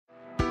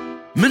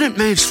Minute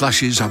Maid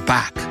slushies are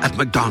back at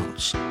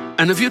McDonald's.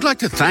 And if you'd like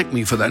to thank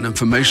me for that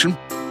information,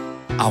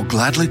 I'll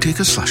gladly take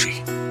a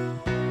slushie.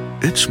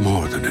 It's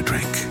more than a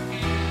drink.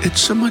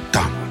 It's a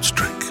McDonald's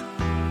drink.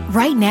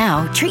 Right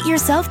now, treat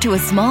yourself to a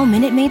small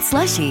Minute Maid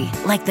slushie,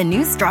 like the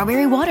new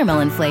strawberry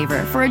watermelon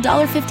flavor for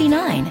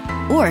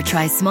 $1.59. Or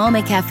try small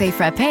McCafe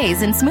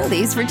frappes and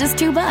smoothies for just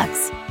 $2.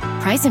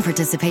 Price and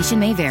participation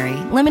may vary.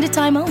 Limited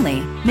time only.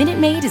 Minute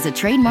Maid is a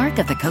trademark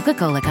of the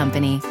Coca-Cola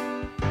Company.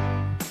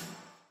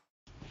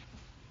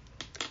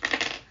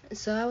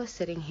 So I was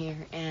sitting here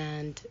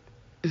and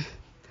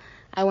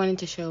I wanted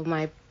to show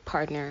my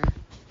partner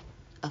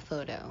a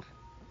photo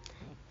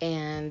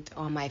and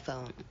on my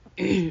phone.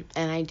 And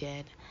I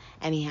did.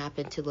 And he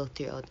happened to look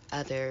through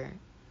other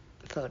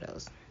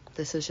photos.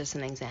 This is just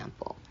an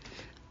example.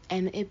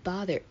 And it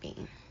bothered me.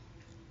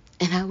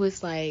 And I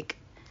was like,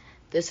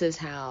 this is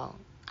how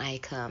I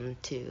come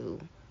to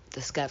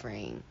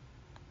discovering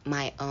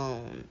my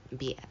own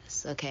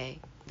BS, okay?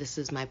 This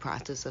is my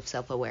process of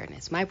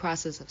self-awareness.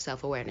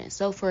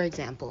 So, for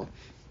example,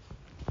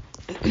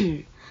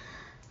 I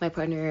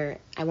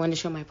wanted to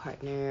show my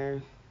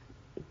partner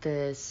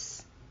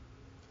this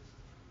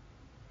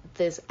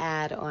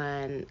ad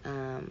on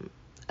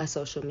a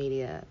social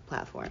media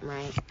platform,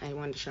 right? I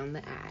wanted to show him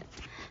the ad.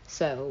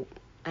 So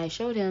I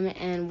showed him,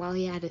 and while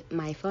he had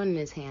my phone in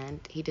his hand,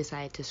 he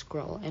decided to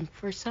scroll. And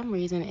for some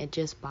reason, it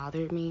just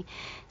bothered me.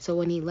 So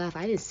when he left,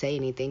 I didn't say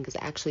anything, because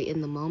actually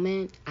in the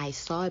moment, I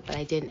saw it, but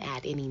I didn't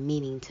add any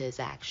meaning to his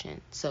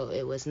action. So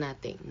it was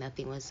nothing.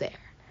 Nothing was there.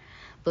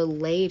 But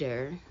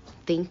later,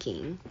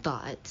 thinking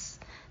thoughts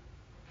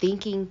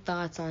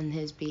on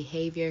his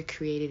behavior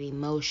created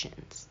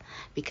emotions,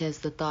 because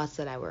the thoughts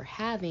that I were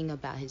having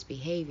about his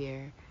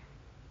behavior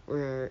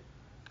were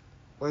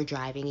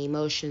driving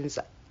emotions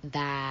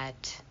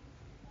that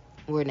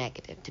were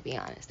negative, to be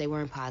honest. They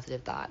weren't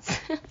positive thoughts.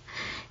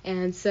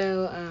 And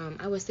so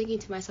I was thinking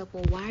to myself,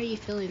 well, why are you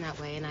feeling that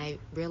way? And I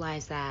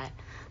realized that,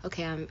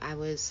 okay, I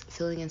was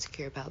feeling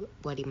insecure about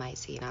what he might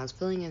see. And I was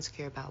feeling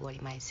insecure about what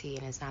he might see.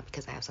 And it's not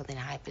because I have something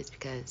to hide, but it's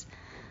because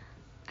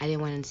I didn't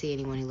want to see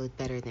anyone who looked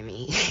better than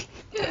me.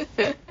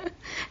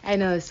 I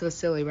know, it's so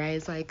silly, right?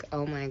 It's like,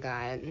 oh my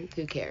God,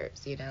 who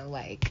cares? You know,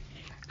 like,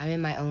 I'm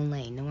in my own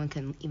lane. No one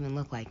can even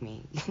look like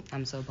me.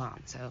 I'm so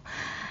bomb. So,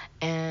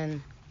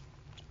 and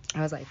I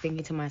was like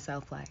thinking to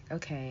myself, like,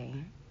 okay,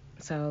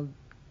 so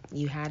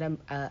you had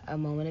a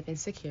moment of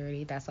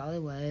insecurity. That's all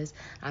it was.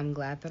 I'm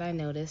glad that I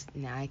noticed.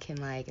 Now I can,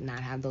 like,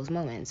 not have those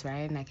moments,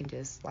 right? And I can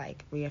just,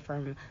 like,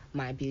 reaffirm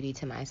my beauty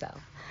to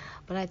myself.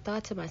 But I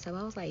thought to myself,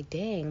 I was like,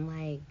 dang,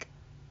 like,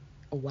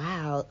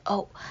 wow.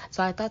 Oh,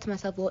 so I thought to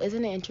myself, well,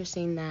 isn't it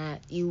interesting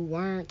that you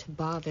weren't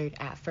bothered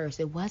at first?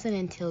 It wasn't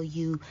until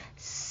you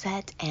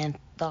sat and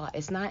thought.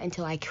 It's not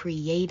until I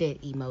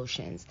created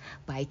emotions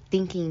by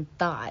thinking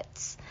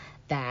thoughts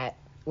that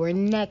were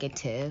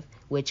negative,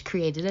 which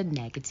created a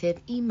negative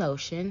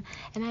emotion.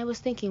 And I was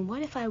thinking,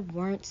 what if I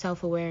weren't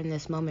self-aware in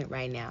this moment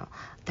right now?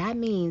 That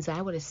means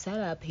I would have sat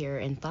up here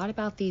and thought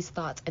about these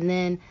thoughts, and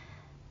then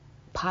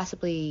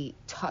possibly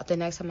the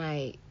next time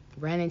I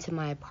ran into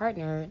my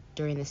partner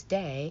during this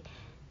day,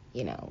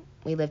 you know,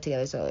 we lived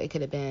together, so it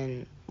could have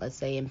been, let's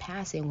say, in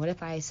passing. What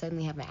if I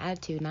suddenly have an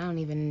attitude and I don't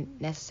even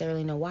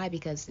necessarily know why?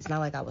 Because it's not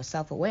like I was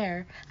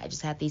self-aware. I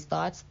just had these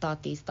thoughts,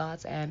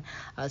 and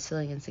I was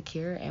feeling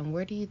insecure. And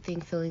where do you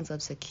think feelings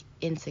of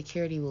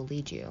insecurity will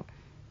lead you?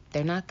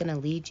 They're not going to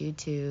lead you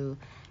to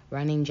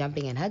running,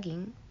 jumping, and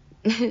hugging.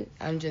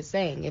 I'm just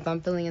saying, if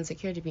I'm feeling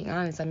insecure, to be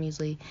honest, I'm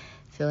usually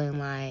feeling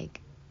like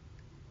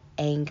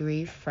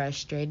angry,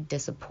 frustrated,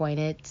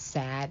 disappointed,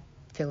 sad,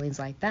 feelings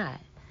like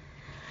that.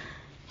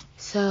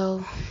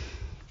 So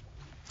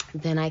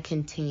then I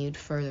continued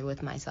further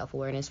with my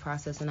self-awareness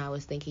process, and I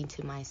was thinking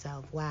to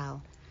myself,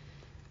 wow,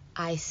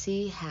 I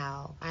see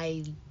how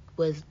I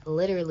was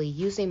literally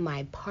using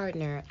my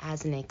partner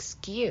as an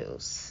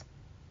excuse.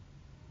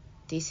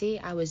 Do you see?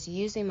 I was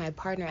using my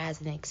partner as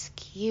an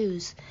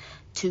excuse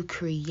to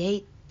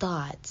create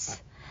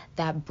thoughts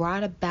that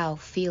brought about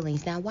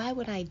feelings. Now, why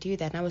would I do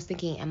that? And I was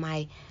thinking,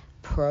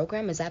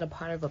 is that a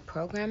part of a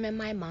program in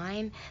my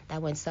mind,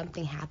 that when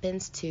something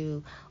happens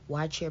to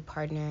watch your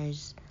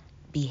partner's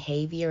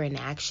behavior and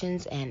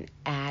actions and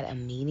add a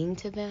meaning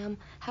to them?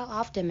 How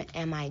often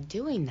am I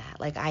doing that?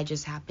 Like, I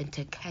just happen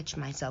to catch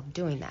myself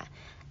doing that.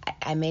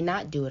 I may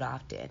not do it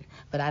often,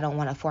 but I don't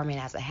want to form it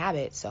as a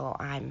habit, so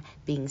I'm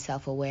being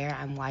self-aware.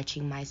 I'm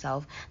watching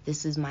myself.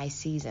 This is my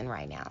season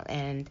right now,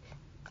 and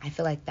I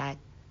feel like that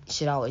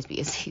should always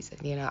be a season.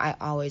 You know, I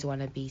always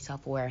want to be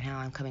self-aware in how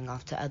I'm coming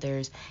off to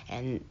others,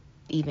 and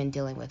even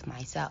dealing with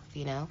myself.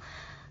 You know,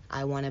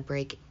 I want to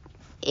break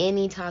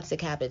any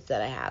toxic habits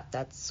that I have.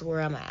 That's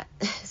where I'm at.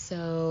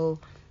 So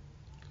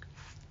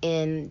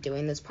in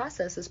doing this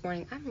process this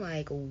morning, I'm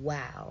like,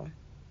 wow,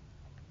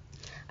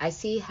 I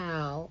see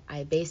how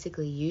I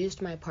basically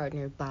used my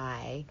partner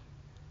by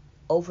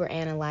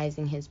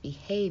overanalyzing his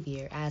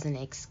behavior as an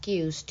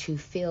excuse to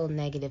feel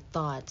negative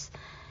thoughts.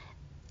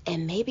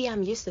 And maybe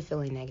I'm used to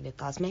feeling negative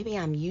thoughts. Maybe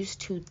I'm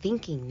used to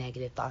thinking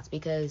negative thoughts,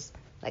 because,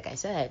 like I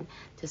said,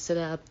 to sit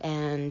up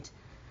and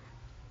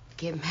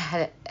get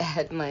mad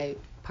at my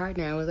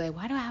partner. I was like,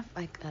 why do I have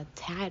like a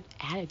tad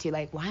attitude?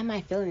 Like, why am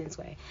I feeling this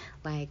way?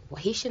 Like,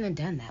 well, he shouldn't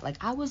have done that. Like,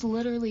 I was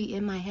literally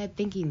in my head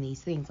thinking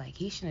these things. Like,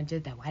 he shouldn't have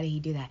did that. Why did he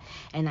do that?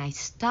 And I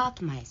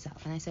stopped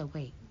myself and I said,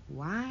 wait,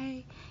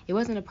 why? It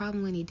wasn't a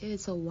problem when he did it,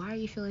 so why are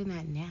you feeling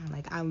that now?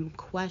 Like, I'm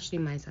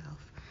questioning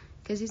myself.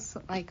 Because he's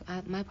like,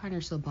 my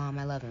partner's so bomb,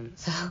 I love him.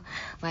 So,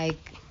 like,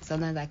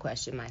 sometimes I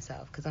question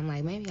myself. Because I'm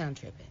like, maybe I'm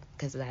tripping.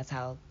 Because that's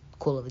how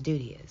cool of a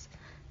dude he is.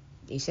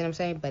 You see what I'm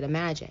saying? But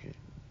imagine,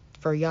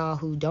 for y'all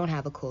who don't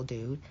have a cool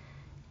dude,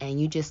 and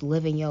you just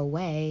living your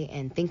way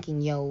and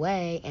thinking your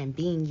way and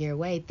being your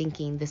way,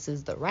 thinking this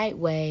is the right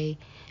way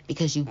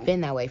because you've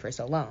been that way for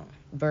so long,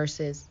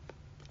 versus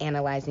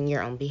analyzing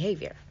your own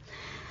behavior.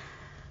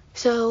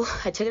 So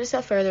I took it a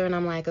step further and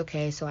I'm like,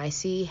 okay, so I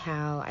see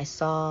how I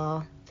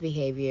saw the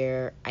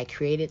behavior, I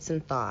created some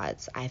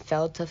thoughts, I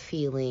felt a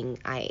feeling,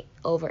 I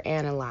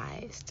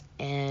overanalyzed,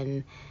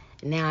 and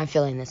now I'm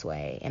feeling this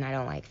way, and I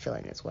don't like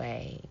feeling this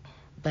way,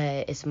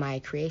 but it's my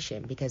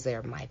creation because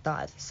they're my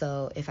thoughts.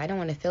 So if I don't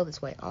want to feel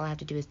this way, all I have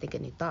to do is think a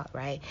new thought,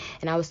 right?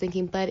 And I was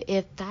thinking, but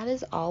if that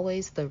is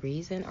always the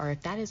reason, or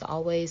if that is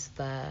always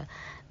the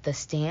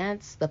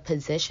stance, the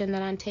position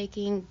that I'm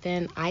taking,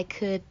 then I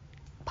could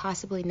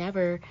possibly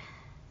never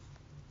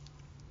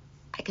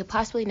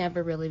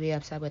really be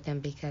upset with him,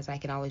 because I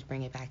can always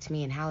bring it back to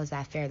me. And how is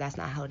that fair? That's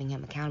not holding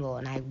him accountable.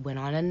 And I went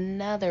on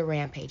another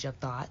rampage of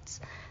thoughts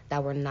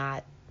that were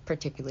not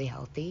particularly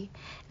healthy.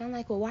 And I'm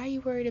like, well, why are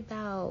you worried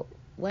about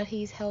what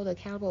he's held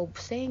accountable?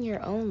 Stay in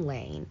your own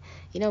lane.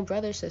 You know,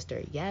 brother,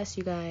 sister, yes,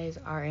 you guys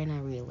are in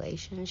a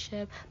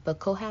relationship, but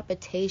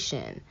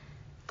cohabitation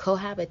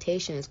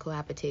is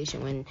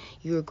cohabitation. When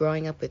you were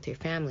growing up with your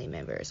family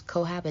members,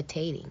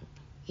 cohabitating,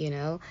 you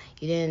know,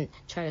 you didn't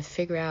try to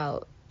figure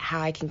out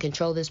how I can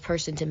control this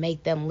person to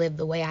make them live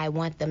the way I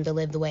want them to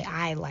live, the way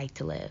I like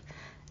to live.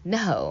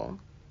 No,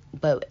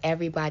 but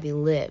everybody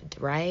lived,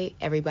 right?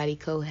 Everybody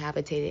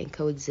cohabitated and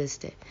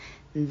coexisted.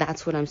 And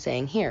that's what I'm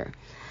saying here.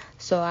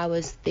 So I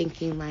was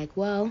thinking like,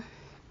 well,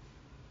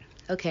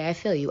 okay, I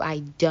feel you. I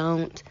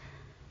don't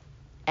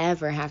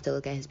ever have to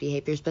look at his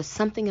behaviors, but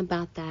something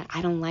about that,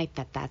 I don't like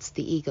that. That's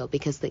the ego,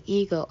 because the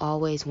ego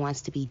always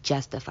wants to be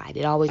justified.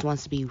 It always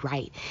wants to be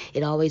right.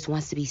 It always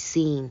wants to be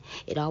seen.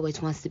 It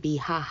always wants to be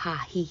ha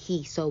ha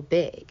he so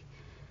big.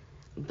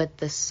 But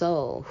the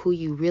soul, who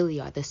you really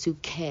are, the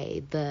suke,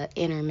 the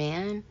inner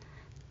man,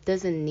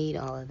 doesn't need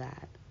all of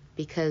that,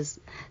 because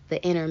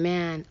the inner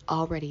man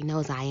already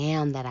knows I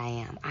am that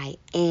I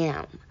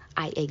am.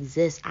 I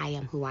exist. I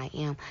am who I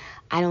am.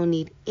 I don't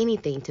need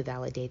anything to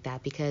validate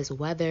that, because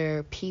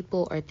whether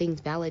people or things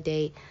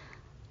validate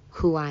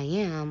who I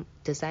am,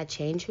 does that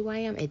change who I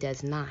am? It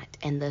does not.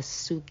 And the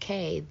suke,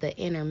 the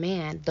inner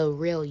man, the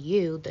real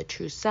you, the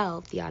true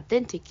self, the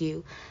authentic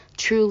you,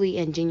 truly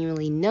and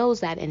genuinely knows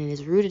that, and it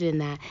is rooted in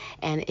that,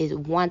 and it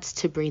wants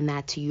to bring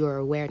that to your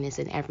awareness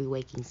in every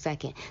waking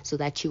second, so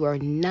that you are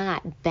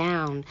not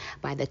bound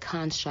by the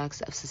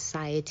constructs of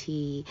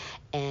society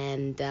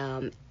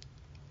and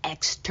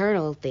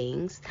external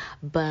things,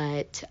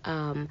 but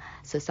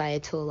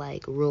societal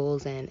like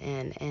rules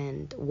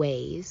and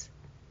ways,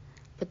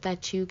 but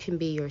that you can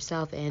be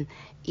yourself and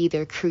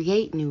either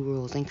create new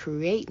rules and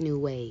create new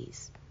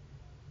ways,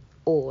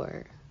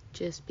 or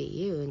just be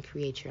you and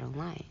create your own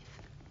life.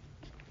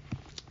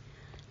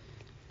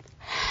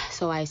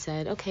 So I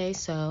said, okay,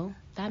 so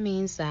that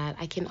means that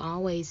I can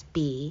always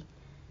be,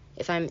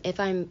 if I'm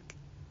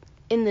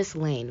in this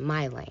lane,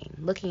 my lane,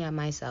 looking at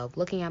myself,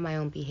 looking at my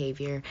own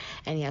behavior,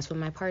 and yes, when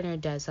my partner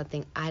does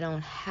something, I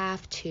don't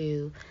have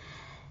to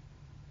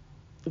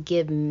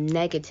give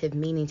negative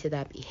meaning to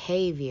that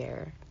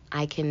behavior.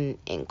 I can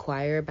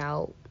inquire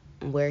about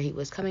where he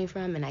was coming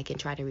from, and I can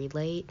try to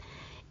relate.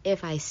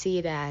 If I see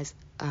it as,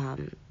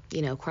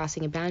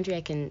 crossing a boundary,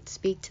 I can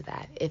speak to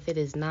that. If it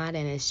is not,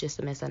 and it's just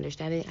a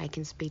misunderstanding, I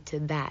can speak to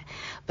that.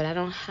 But I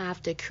don't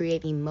have to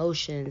create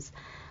emotions.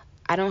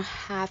 I don't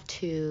have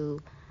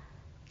to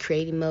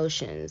create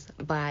emotions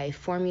by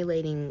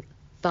formulating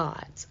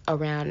thoughts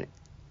around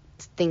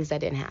things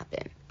that didn't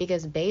happen,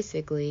 because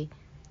basically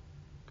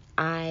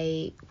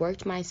I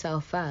worked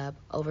myself up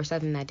over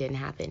something that didn't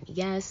happen.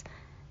 Yes,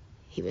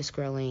 he was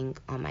scrolling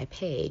on my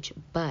page,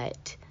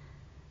 but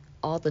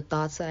all the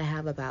thoughts that I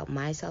have about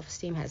my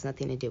self-esteem has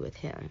nothing to do with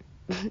him.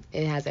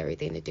 It has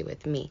everything to do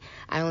with me.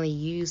 I only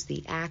use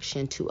the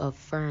action to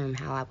affirm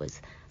how I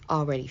was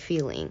already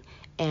feeling,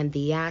 and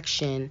the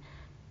action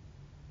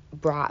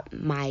brought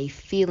my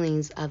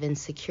feelings of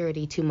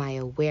insecurity to my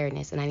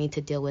awareness, and I need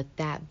to deal with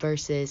that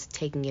versus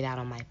taking it out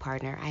on my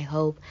partner. I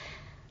hope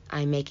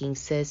I'm making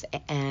sense,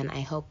 and I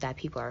hope that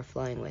people are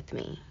flowing with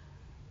me.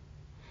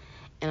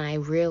 And I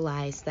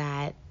realize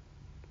that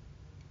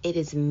it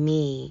is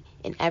me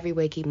in every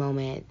waking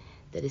moment,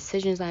 the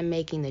decisions I'm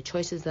making, the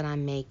choices that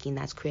I'm making,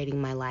 that's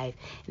creating my life.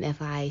 And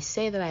if I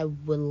say that I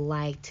would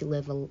like to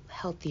live a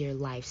healthier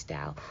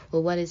lifestyle,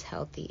 well, what is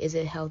healthy? Is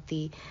it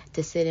healthy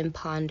to sit and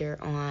ponder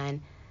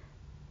on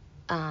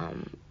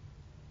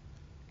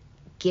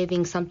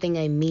giving something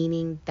a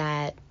meaning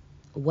that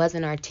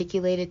wasn't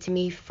articulated to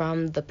me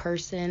from the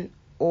person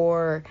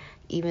or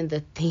even the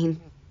thing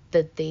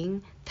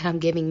that I'm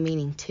giving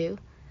meaning to.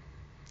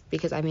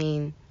 Because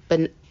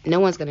but no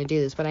one's gonna do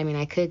this. But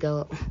I could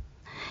go,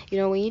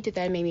 when you did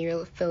that, it made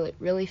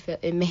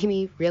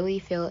me really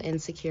feel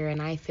insecure,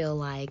 and I feel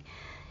like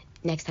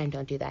next time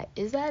don't do that.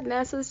 Is that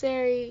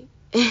necessary?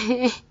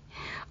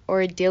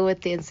 Or deal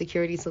with the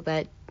insecurity so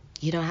that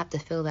you don't have to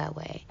feel that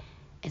way,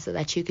 and so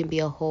that you can be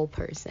a whole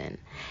person.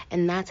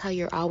 And that's how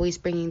you're always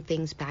bringing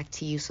things back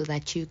to you so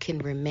that you can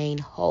remain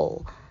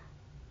whole.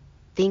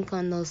 Think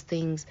on those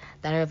things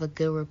that are of a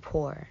good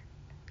rapport,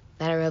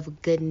 that are of a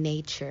good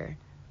nature.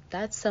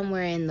 That's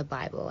somewhere in the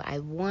Bible. I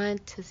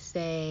want to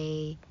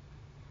say,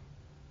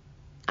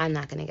 I'm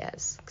not going to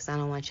guess because I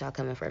don't want y'all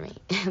coming for me,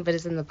 but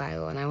it's in the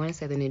Bible, and I want to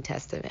say the New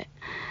Testament.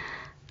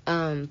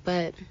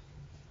 But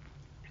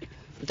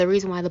the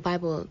reason why the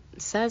Bible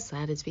says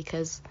that is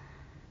because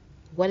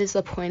what is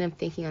the point of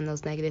thinking on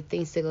those negative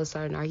things to go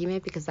start an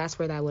argument? Because that's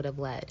where that would have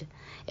led.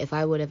 If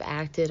I would have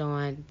acted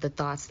on the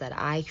thoughts that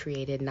I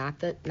created, not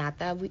that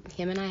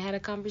him and I had a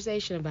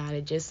conversation about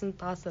it, just some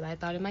thoughts that I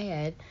thought in my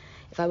head.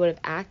 If I would have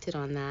acted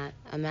on that,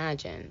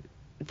 imagine,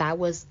 I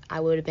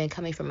would have been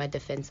coming from a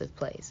defensive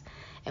place.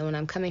 And when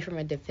I'm coming from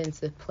a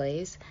defensive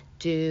place,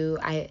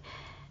 I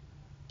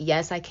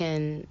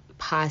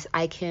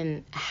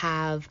can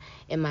have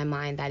in my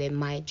mind that it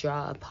might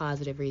draw a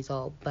positive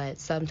result, but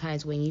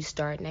sometimes when you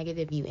start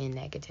negative, you end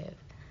negative.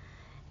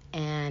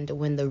 And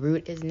when the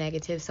root is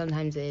negative,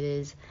 sometimes it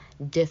is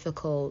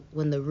difficult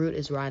when the root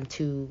is rotten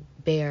to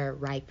bear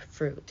ripe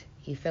fruit.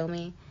 You feel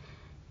me?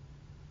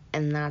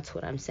 And that's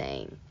what I'm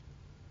saying.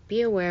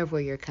 Be aware of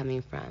where you're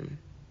coming from.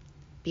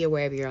 Be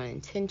aware of your own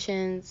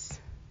intentions.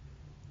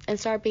 And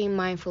start being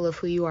mindful of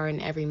who you are in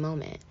every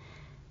moment.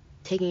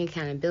 Taking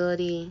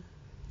accountability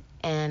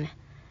and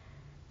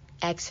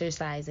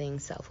exercising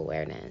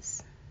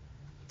self-awareness.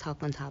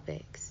 Talk on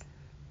topics.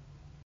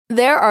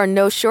 There are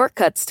no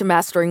shortcuts to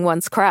mastering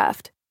one's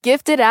craft.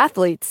 Gifted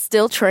athletes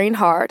still train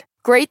hard.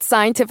 Great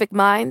scientific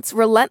minds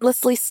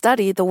relentlessly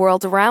study the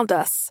world around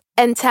us.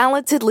 And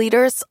talented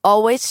leaders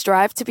always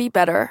strive to be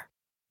better.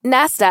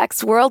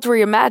 NASDAQ's World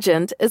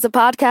Reimagined is a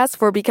podcast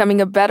for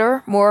becoming a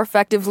better, more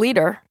effective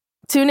leader.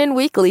 Tune in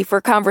weekly for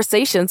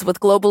conversations with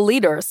global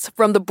leaders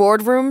from the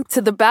boardroom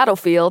to the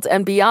battlefield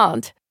and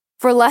beyond.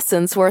 For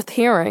lessons worth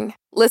hearing,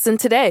 listen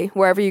today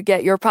wherever you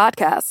get your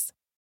podcasts.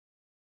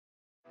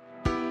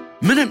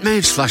 Minute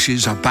Maid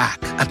slushies are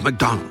back at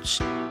McDonald's.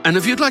 And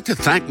if you'd like to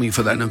thank me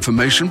for that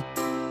information,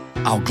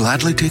 I'll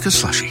gladly take a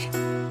slushie.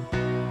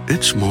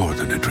 It's more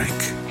than a drink.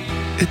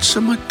 It's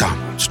a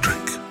McDonald's drink.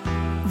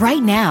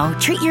 Right now,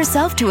 treat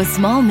yourself to a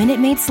small Minute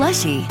Maid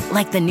slushie,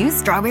 like the new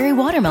strawberry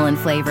watermelon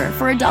flavor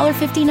for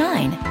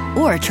 $1.59.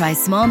 Or try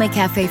small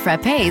McCafe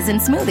frappes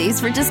and smoothies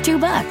for just $2.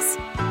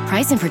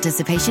 Price and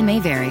participation may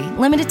vary.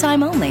 Limited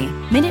time only.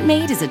 Minute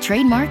Maid is a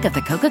trademark of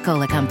the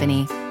Coca-Cola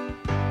Company.